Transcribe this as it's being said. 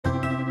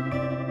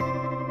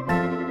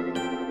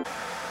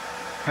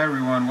Hi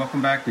everyone,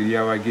 welcome back to the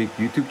DIY Geek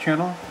YouTube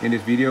channel. In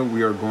this video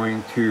we are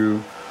going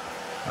to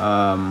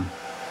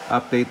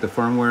update the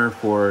firmware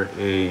for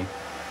a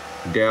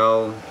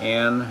Dell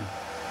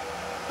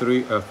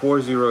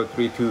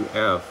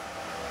N4032F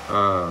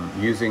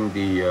using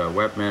the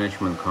web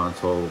management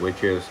console,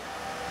 which is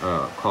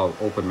called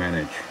Open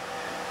Manage.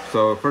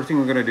 So first thing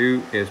we're going to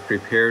do is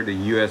prepare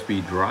the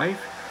USB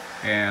drive,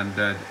 and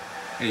a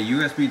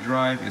USB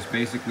drive is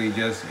basically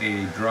just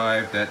a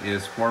drive that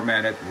is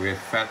formatted with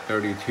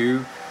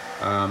FAT32.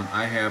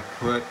 I have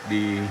put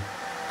the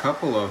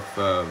couple of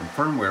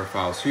firmware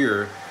files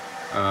here.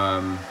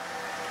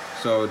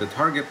 So the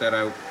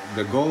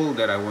goal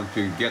that I want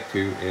to get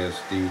to is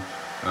the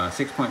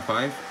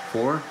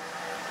 6.54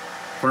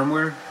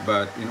 firmware,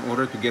 but in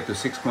order to get to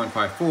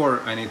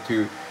 6.54, I need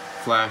to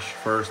flash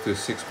first to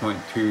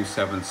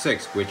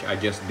 6.276, which I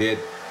just did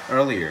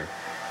earlier.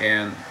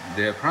 And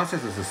the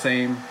process is the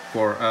same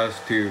for us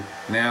to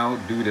now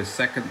do the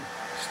second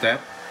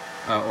step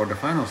or the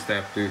final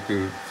step to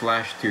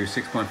flash to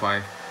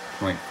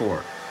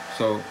 6.5.4.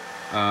 So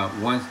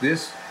once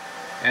this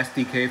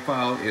SDK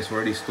file is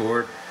already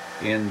stored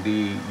in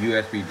the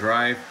USB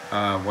drive,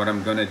 what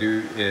I'm going to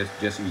do is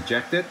just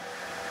eject it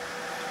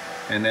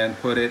and then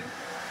put it,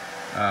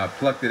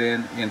 plugged it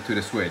into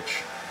the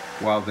switch.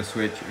 While the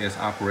switch is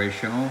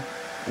operational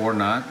or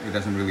not, it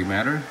doesn't really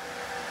matter.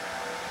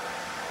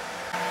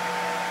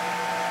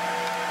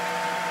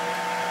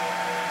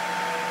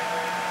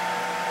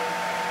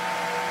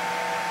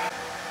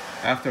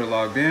 After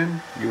logged in,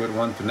 you would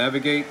want to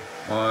navigate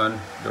on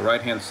the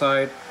right hand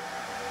side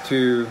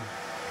to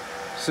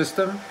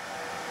System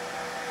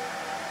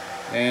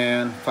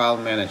and File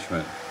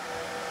Management,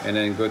 and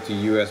then go to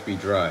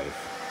USB drive.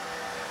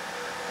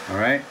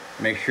 Alright,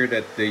 make sure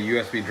that the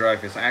USB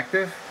drive is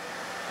active,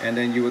 and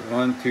then you would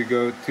want to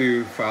go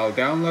to File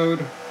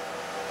Download,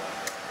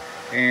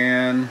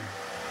 and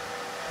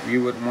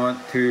you would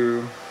want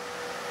to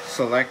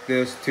select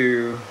this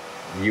to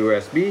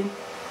USB.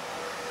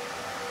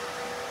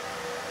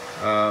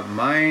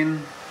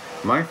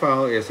 My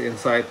file is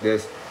inside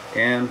this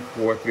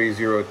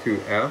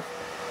N4032F.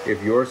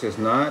 If yours is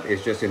not,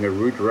 it's just in the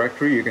root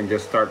directory. You can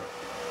just start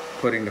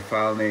putting the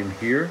file name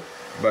here.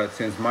 But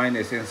since mine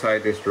is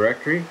inside this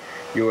directory,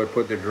 you would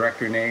put the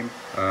directory name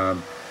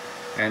and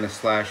a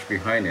slash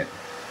behind it,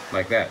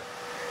 like that.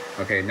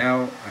 Okay,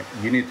 now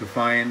you need to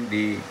find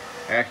the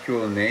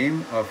actual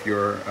name of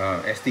your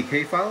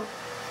SDK file.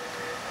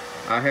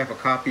 I have a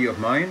copy of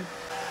mine.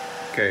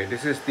 Okay,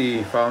 this is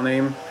the file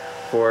name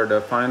for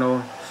the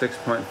final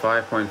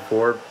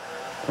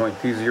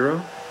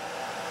 6.5.4.20.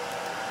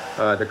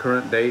 The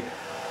current date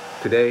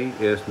today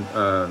is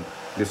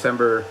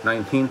December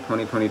 19,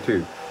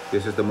 2022.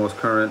 This is the most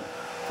current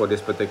for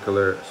this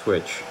particular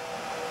switch.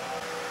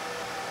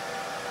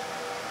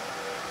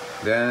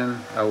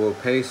 Then I will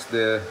paste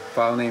the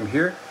file name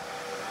here.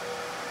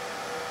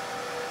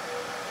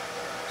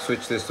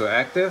 Switch this to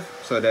active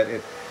so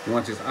that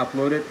once it's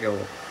uploaded,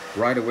 it'll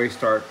right away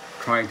start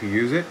trying to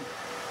use it.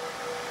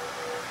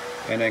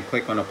 And then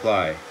click on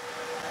apply.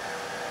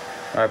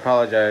 I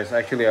apologize,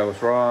 actually I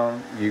was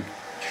wrong. You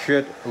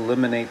should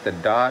eliminate the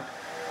dot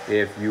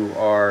if you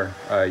are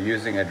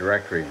using a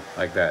directory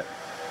like that.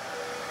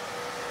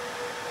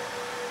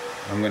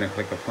 I'm going to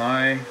click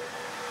apply.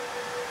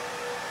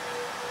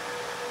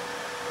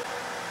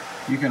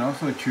 You can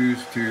also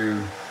choose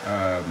to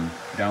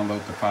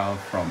download the file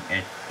from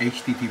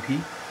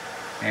HTTP,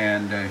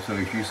 and so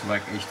if you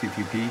select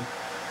HTTP,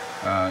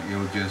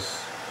 it'll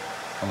just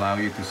allow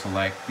you to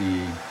select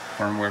the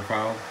firmware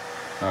file,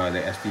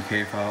 the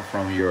SDK file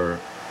from your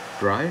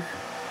drive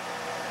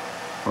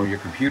or your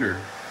computer,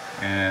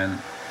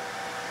 and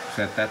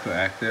set that to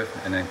active,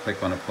 and then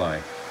click on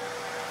apply.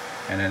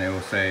 And then it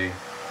will say,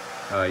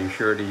 you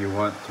sure that you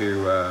want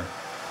to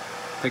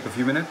take a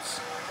few minutes?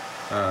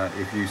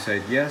 If you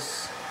said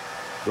yes,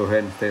 go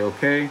ahead and say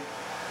okay.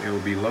 It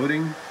will be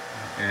loading,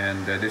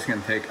 and this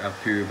can take up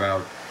to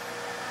about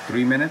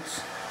 3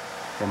 minutes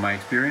from my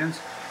experience.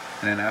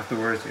 And then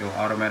afterwards it will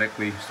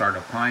automatically start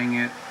applying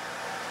it.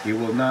 It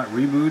will not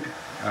reboot.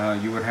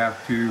 You would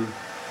have to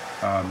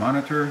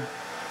monitor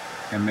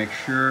and make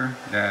sure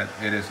that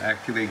it is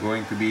actually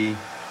going to be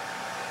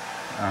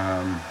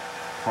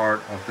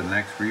part of the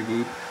next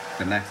reboot,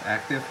 the next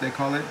active they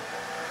call it.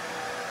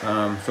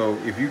 So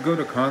if you go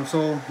to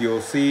console,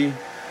 you'll see,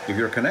 if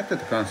you're connected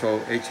to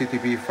console,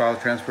 HTTP file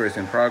transfer is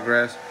in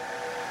progress.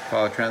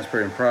 File transfer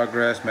in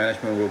progress.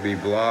 Management will be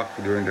blocked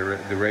during the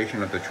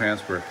duration of the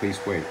transfer. Please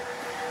wait.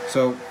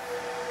 So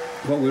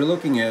what we're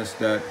looking is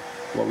that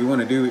what we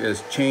want to do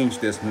is change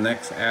this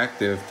next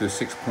active to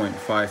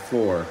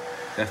 6.54.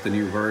 That's the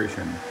new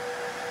version.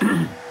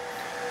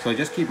 So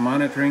just keep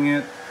monitoring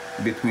it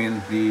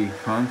between the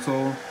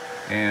console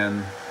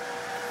and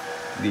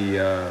the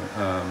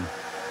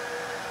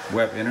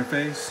web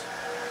interface.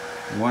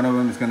 One of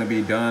them is going to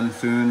be done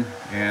soon,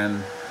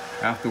 and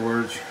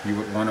afterwards you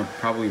would want to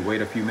probably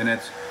wait a few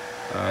minutes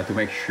to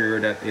make sure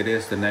that it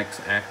is the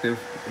next active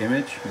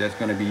image that's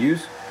going to be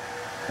used.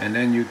 And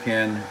then you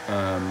can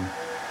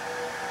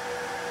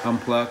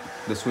unplug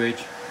the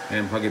switch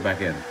and plug it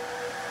back in.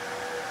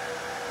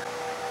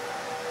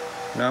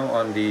 Now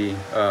on the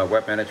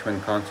web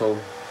management console,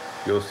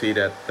 you'll see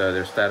that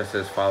their status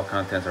says file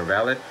contents are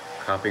valid,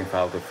 copying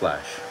file to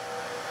flash.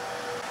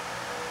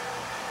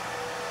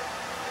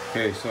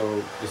 Okay,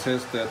 so it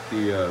says that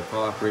the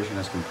file operation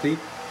is complete.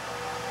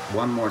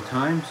 One more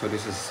time, so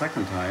this is the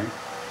second time.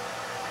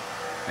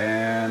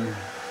 And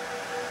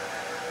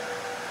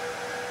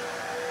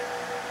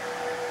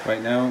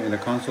right now in the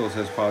console it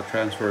says file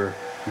transfer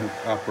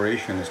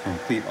operation is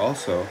complete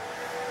also.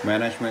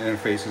 Management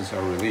interfaces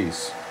are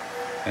released.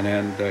 And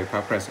then if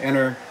I press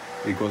enter,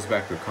 it goes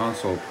back to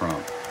console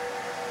prompt.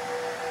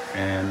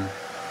 And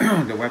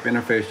the web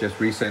interface just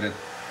reset it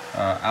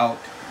out.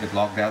 It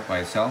logged out by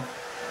itself.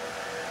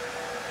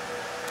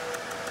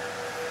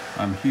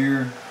 I'm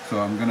here, so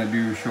I'm gonna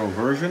do show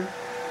version.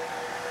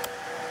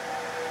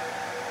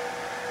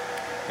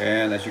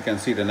 And as you can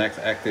see, the next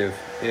active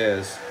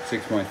is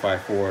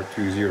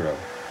 6.5420.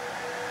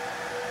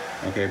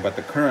 Okay, but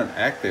the current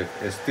active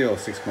is still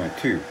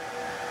 6.2.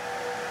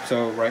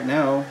 So right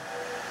now,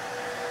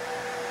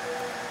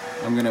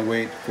 I'm gonna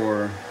wait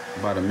for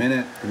about a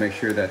minute to make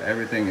sure that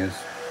everything is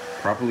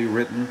properly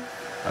written.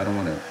 I don't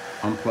want to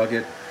unplug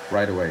it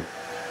right away.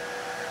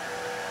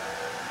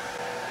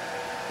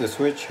 The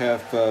switch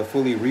have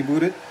fully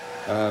rebooted.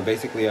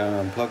 Basically I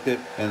unplugged it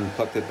and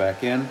plugged it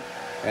back in,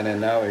 and then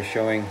now it's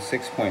showing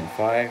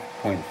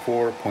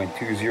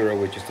 6.5.4.20,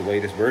 which is the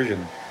latest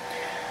version.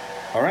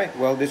 Alright,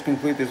 well, this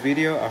concludes this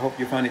video. I hope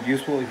you find it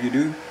useful. If you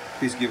do,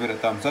 please give it a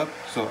thumbs up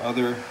so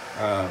other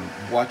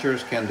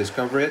watchers can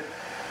discover it.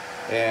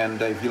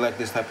 And if you like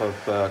this type of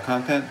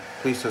content,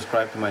 please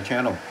subscribe to my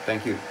channel.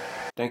 Thank you.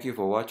 Thank you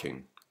for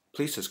watching.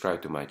 Please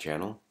subscribe to my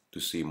channel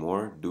to see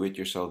more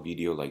do-it-yourself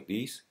video like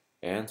these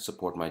and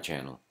support my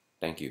channel.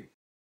 Thank you.